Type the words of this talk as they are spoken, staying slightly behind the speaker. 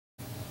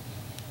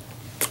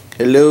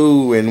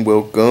Hello and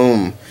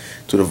welcome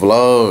to the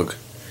vlog.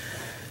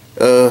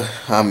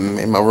 I'm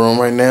in my room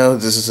right now.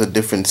 This is a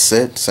different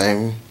set,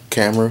 same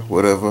camera,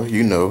 whatever,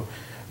 you know.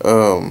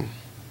 I'm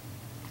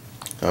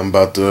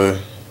about to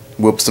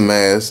whoop some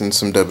ass in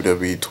some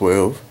WWE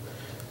 12.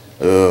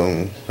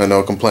 I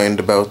know I complained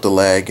about the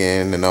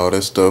lagging and all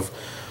that stuff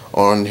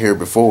on here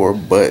before,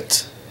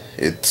 but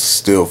it's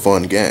still a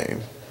fun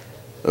game.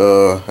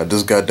 I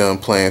just got done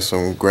playing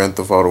some Grand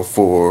Theft Auto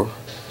 4.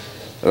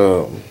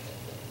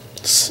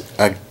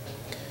 I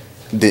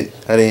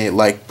didn't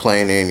like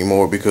playing it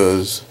anymore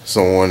because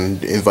someone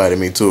invited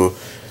me to an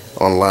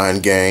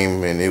online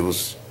game and it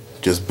was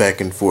just back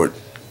and forth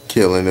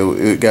killing.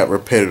 It got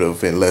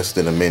repetitive in less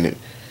than a minute.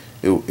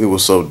 It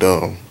was so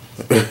dumb.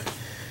 I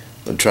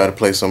try to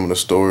play some of the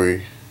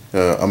story.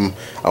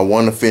 I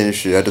want to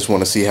finish it. I just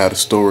want to see how the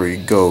story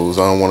goes.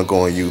 I don't want to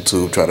go on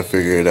YouTube try to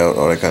figure it out,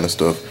 all that kind of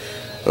stuff.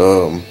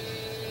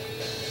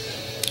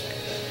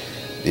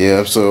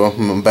 Yeah, so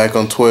I'm back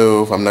on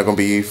 12. I'm not gonna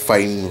be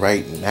fighting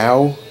right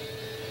now.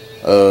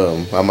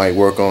 I might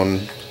work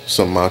on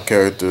some of my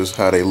characters,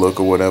 how they look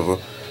or whatever.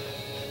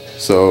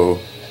 So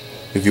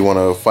if you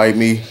wanna fight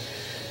me,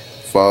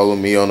 follow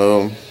me on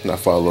not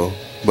follow,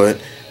 but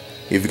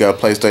if you got a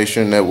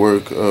PlayStation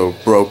Network,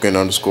 broken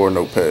 _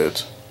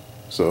 notepads.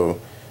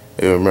 So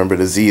remember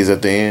the Z is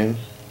at the end.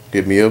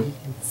 Hit me up,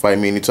 fight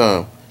me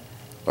anytime.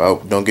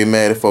 Don't get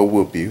mad if I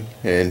whoop you,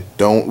 and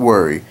don't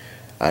worry,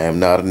 I am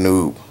not a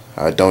noob.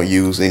 I don't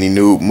use any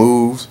noob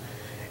moves,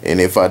 and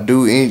if I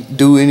do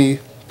any,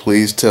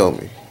 please tell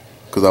me,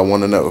 cause I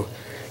want to know,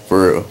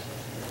 for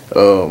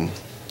real.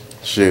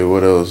 Shit,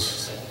 what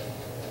else?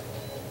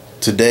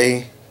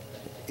 Today,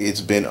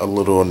 it's been a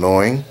little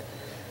annoying.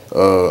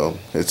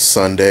 It's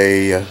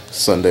Sunday, the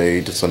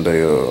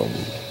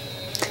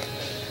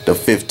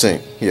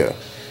 15th, yeah,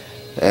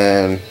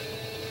 and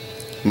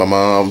my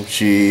mom,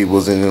 she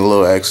was in a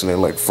little accident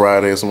like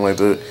Friday or something like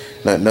that.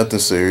 Nothing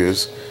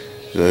serious.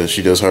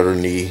 She just hurt her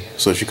knee,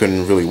 so she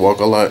couldn't really walk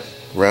a lot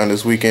around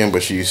this weekend,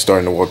 but she's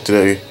starting to walk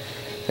today.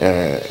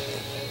 And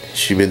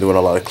she been doing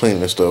a lot of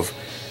cleaning and stuff,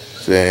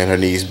 and her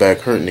knee's back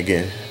hurting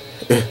again.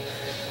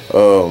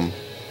 But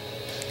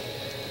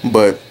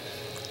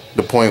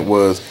the point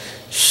was,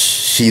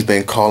 she's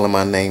been calling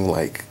my name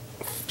like,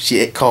 she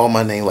had called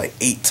my name like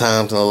 8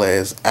 times in the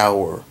last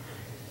hour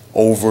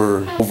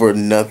over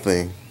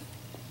nothing.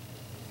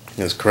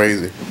 It's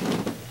crazy.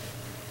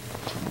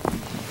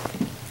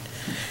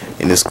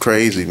 And it's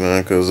crazy,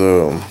 man, cause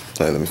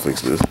let me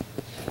fix this.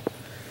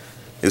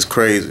 It's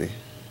crazy.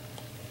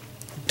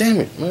 Damn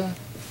it, man.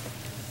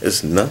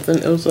 There's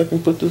nothing else I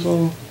can put this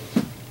on.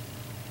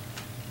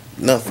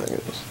 Nothing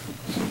else.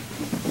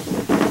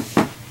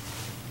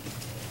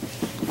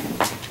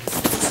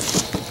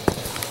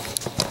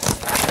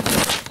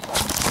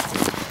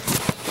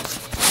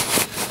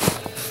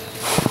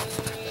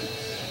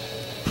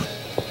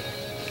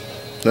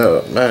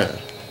 No, man.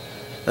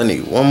 I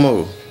need one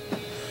more.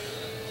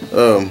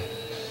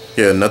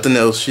 Yeah, nothing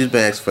else. She's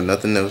been asking for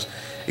nothing else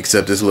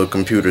except this little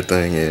computer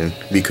thing, and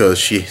because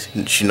she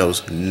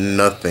knows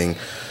nothing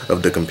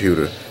of the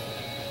computer,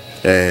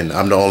 and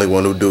I'm the only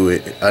one who do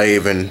it. I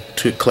even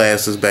took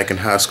classes back in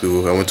high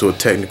school. I went to a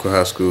technical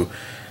high school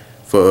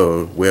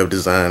for web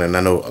design, and I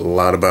know a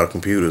lot about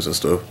computers and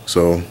stuff.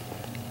 So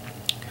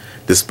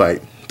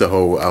despite the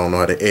whole I don't know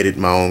how to edit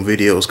my own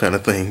videos kind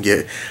of thing,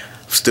 yet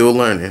I'm still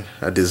learning.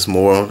 I'm just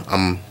more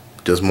on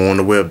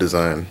the web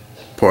design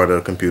part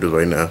of computers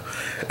right now.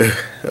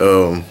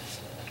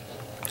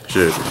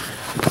 Shit.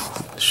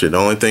 The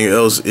only thing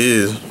else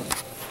is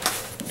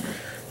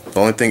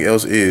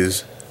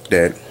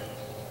that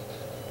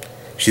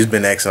she's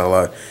been asking a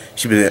lot.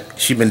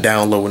 She's been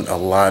downloading a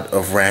lot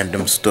of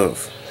random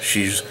stuff.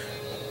 She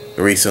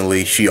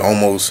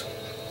almost,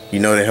 you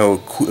know, the whole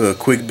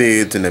quick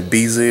bids and the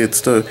BZ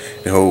stuff,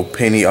 the whole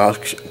penny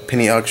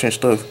auction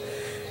stuff.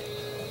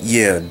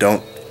 Yeah,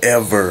 don't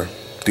ever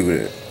do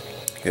that.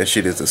 That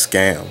shit is a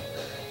scam.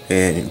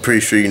 And I'm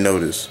pretty sure you know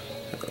this.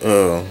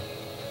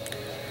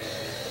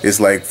 It's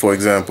like, for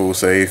example,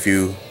 say if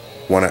you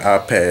want an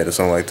iPad or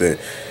something like that,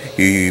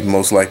 you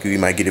most likely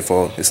might get it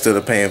for, instead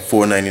of paying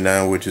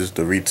 $4.99, which is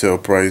the retail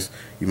price,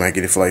 you might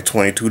get it for like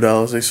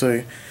 $22, they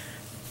say.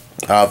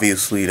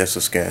 Obviously, that's a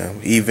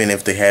scam. Even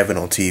if they have it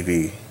on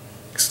TV,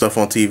 stuff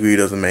on TV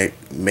doesn't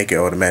make it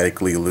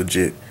automatically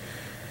legit.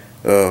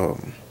 Like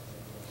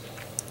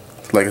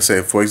I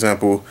said, for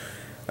example,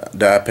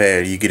 the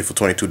iPad, you get it for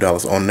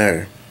 $22 on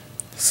there.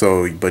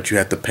 So, but you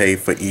have to pay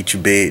for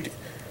each bid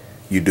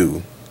you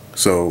do.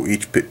 So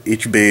each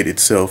bid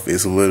itself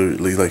is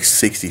literally like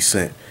 60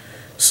 cents.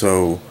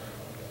 So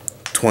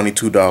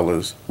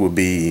 $22 would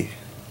be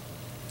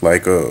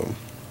like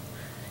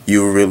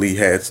you really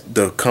had,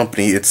 the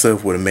company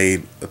itself would have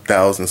made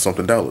 $1,000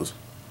 something,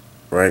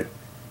 right?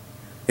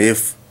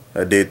 If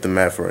I did the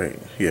math right,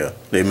 yeah,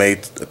 they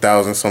made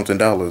 $1,000 something,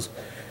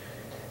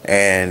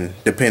 and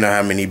depending on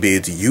how many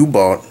bids you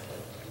bought,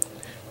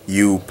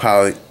 you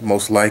probably,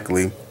 most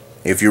likely,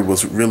 if you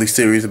was really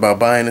serious about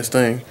buying this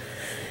thing,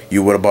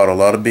 you would have bought a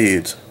lot of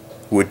bids,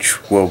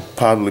 which will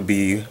probably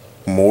be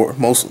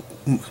most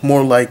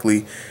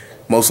likely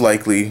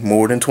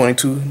more than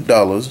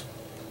 $22,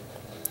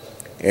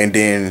 and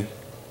then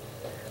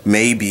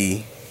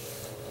maybe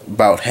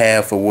about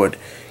half of what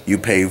you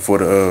pay for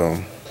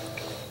the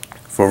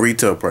for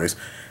retail price.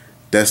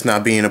 That's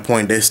not being a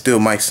point. That still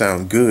might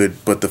sound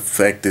good, but the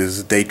fact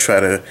is they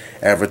try to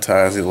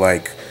advertise it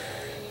like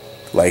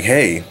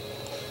hey,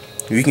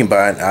 you can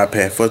buy an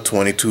iPad for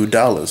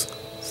 $22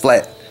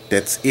 flat.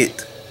 That's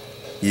it.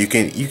 You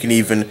can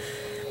even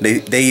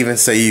they even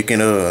say you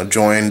can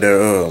join their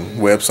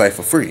website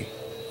for free,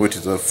 which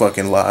is a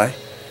fucking lie.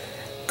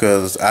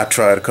 Cause I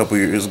tried a couple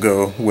years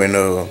ago when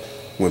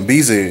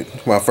BZ,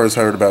 when I first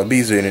heard about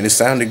BZ, and it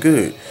sounded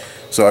good,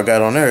 so I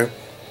got on there,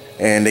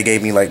 and they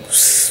gave me like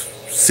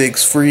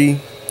 6 free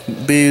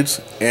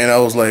bids, and I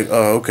was like,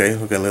 oh, okay,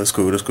 that's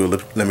cool.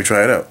 Let me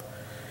try it out.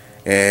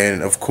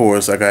 And of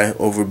course, I got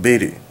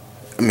outbid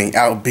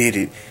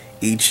it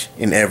each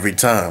and every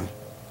time,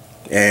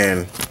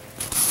 and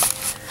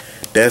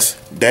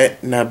that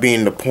not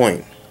being the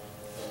point.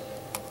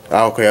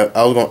 Okay,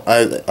 I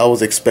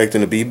was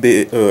expecting to be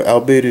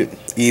outbidded,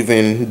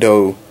 even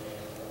though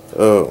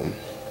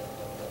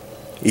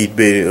each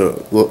bid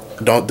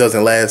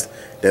doesn't last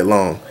that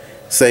long.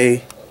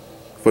 Say,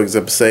 for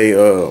example,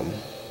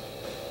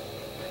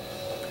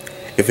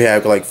 if you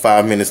have like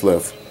 5 minutes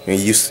left and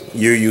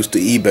you're used to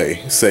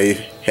eBay, say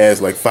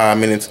has like 5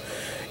 minutes,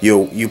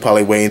 you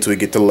probably wait until you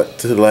get to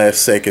the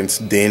last seconds,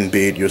 then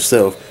bid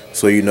yourself,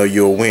 so you know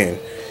you'll win.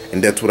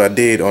 And that's what I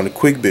did on the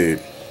quick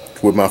bid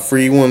with my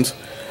free ones.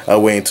 I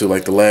waited until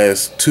like the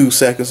last 2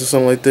 seconds or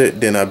something like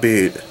that. Then I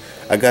bid.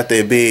 I got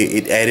that bid.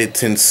 It added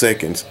 10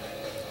 seconds.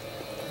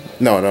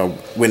 No.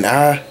 When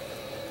I...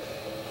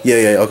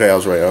 Yeah, okay, I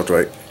was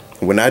right.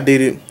 When I did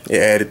it, it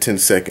added 10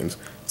 seconds.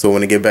 So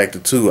when I get back to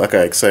 2, I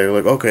got excited.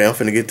 Like, okay, I'm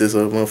finna get this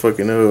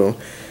motherfucking...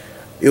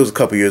 It was a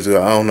couple years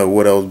ago. I don't know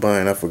what I was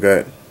buying. I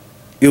forgot.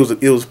 It was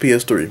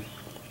PS3.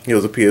 It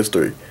was a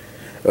PS3.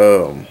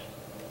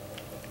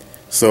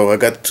 So I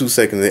got the 2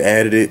 seconds. They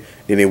added it.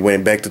 Then it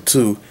went back to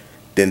 2.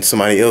 Then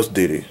somebody else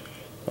did it.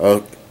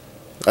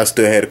 I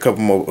still had a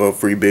couple more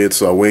free bids,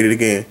 so I waited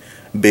again,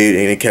 bid,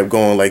 and it kept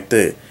going like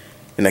that.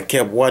 And I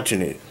kept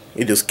watching it.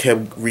 It just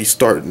kept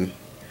restarting.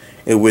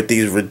 And with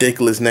these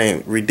ridiculous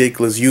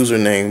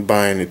username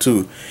buying it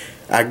too.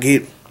 I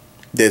get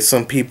that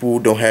some people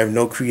don't have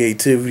no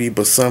creativity,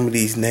 but some of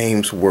these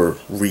names were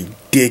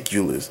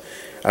ridiculous.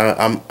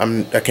 I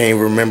can't even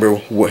remember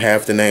what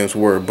half the names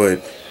were,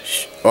 but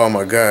oh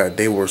my god,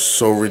 they were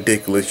so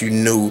ridiculous. You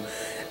knew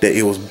that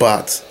it was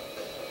bots.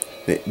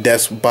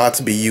 That's bots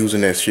be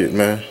using that shit,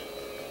 man.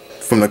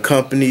 From the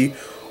company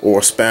or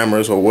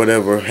spammers or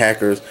whatever,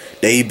 hackers,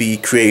 they be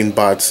creating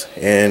bots,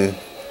 and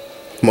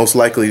most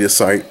likely the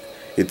site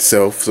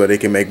itself, so they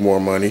can make more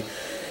money,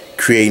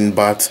 creating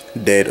bots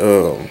that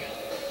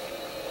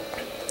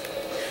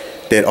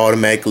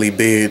automatically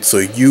bid, so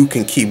you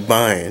can keep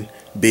buying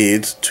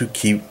bids to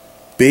keep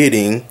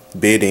bidding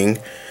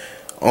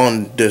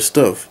on their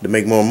stuff to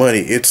make more money.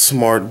 It's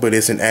smart, but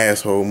it's an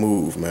asshole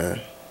move,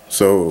 man.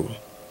 So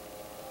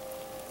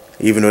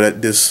even though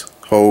that this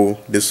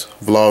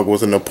vlog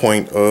wasn't the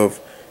point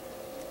of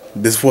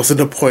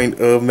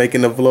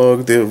making a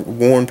vlog to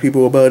warn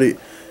people about it,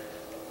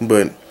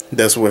 but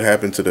that's what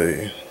happened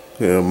today.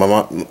 You know, my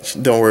mom,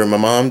 don't worry, my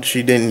mom,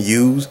 she didn't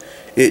use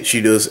it,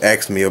 she just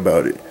asked me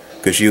about it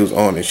because she was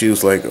on it. She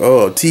was like,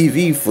 oh,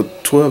 TV for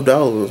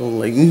 $12. I'm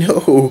like,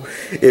 no,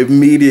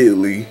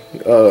 immediately.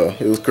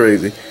 It was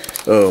crazy.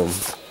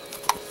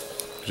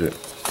 Shit.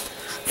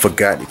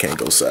 Forgot you can't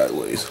go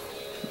sideways.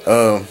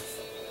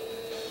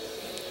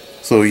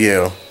 So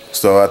yeah,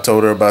 so I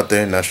told her about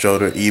that, and I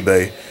showed her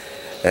eBay,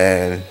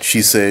 and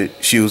she said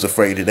she was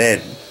afraid of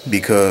that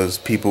because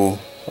people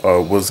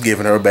was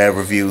giving her bad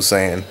reviews,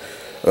 saying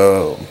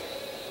you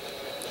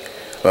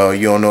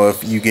don't know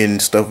if you getting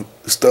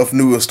stuff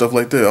new or stuff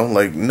like that. I'm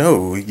like,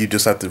 no, you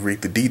just have to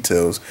read the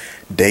details.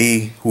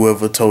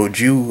 Whoever told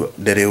you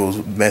that it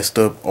was messed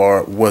up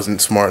or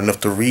wasn't smart enough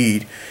to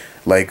read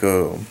like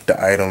the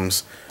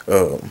items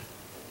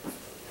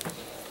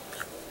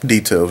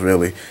details,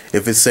 really.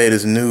 If it said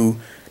it's new,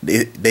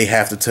 they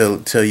have to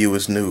tell you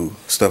it's new,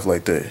 stuff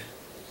like that.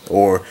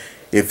 Or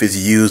if it's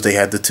used, they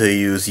have to tell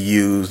you it's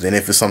used. And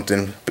if it's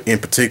something in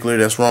particular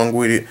that's wrong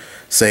with it,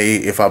 say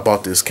if I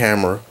bought this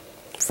camera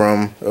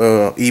from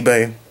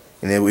eBay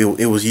and it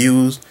was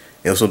used,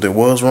 and something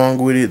was wrong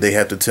with it, they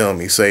have to tell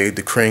me. Say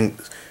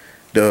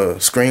the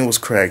screen was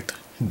cracked,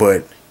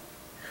 but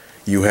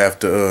you have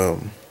to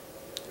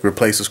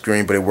replace the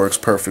screen, but it works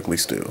perfectly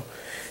still.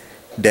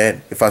 That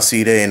if I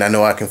see that and I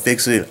know I can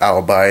fix it,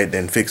 I'll buy it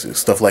and fix it,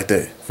 stuff like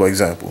that, for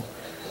example.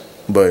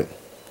 But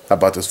I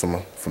bought this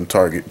from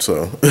Target,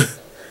 so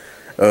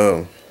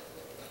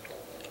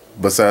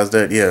besides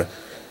that, yeah,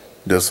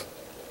 just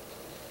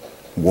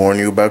warn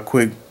you about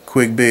quick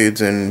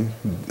bids and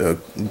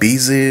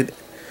BZ.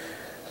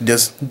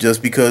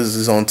 Just because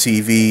it's on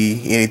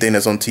TV, anything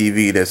that's on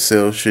TV that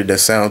sells shit that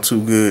sound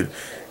too good,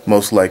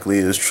 most likely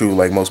is true,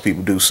 like most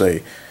people do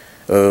say.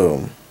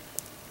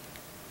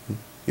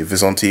 If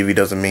it's on TV,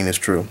 doesn't mean it's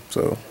true.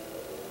 So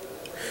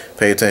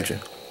Pay attention.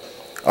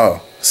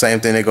 Oh, same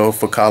thing they go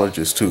for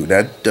colleges too.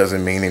 That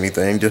doesn't mean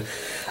anything.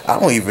 I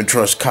don't even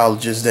trust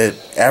colleges that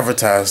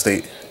advertise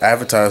they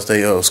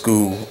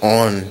school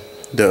on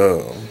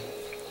the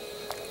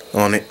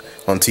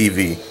on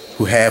TV,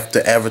 who have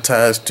to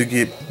advertise to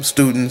get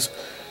students.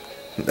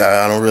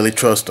 I don't really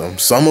trust them.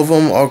 Some of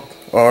them are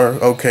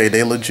okay,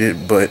 they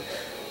legit, but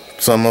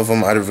some of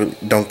them I really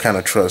don't kind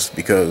of trust,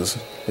 because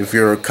if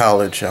you're a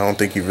college, I don't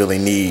think you really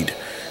need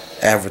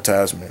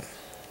advertisement.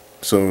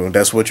 So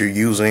that's what you're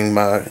using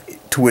my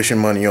tuition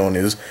money on,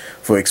 is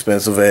for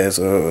expensive ass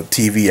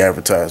TV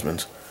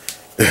advertisements.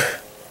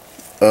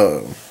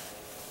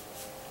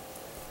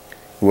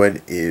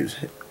 What is?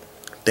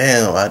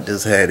 Damn, I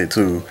just had it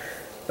too.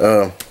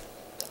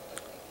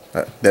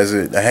 That's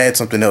it. I had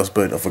something else,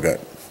 but I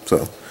forgot.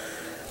 So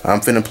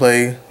I'm finna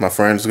play. My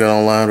friends got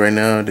online right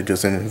now. They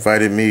just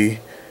invited me.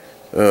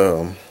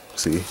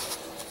 See.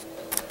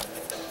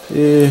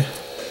 Yeah.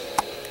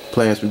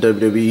 Playing some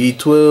WWE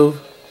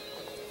 12.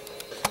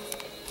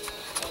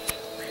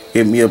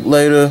 Hit me up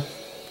later.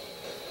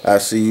 I'll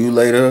see you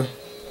later.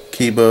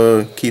 Keep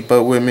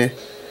up with me.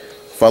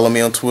 Follow me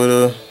on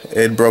Twitter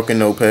at Broken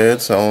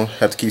Notepads. I don't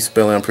have to keep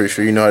spelling. I'm pretty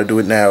sure you know how to do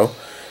it now.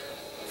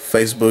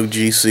 Facebook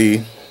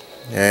GC,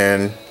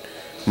 and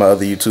my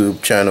other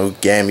YouTube channel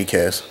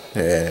GammyCast.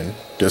 And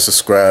just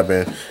subscribe,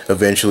 and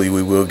eventually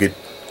we will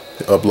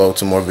upload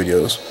some more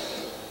videos.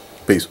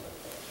 Peace.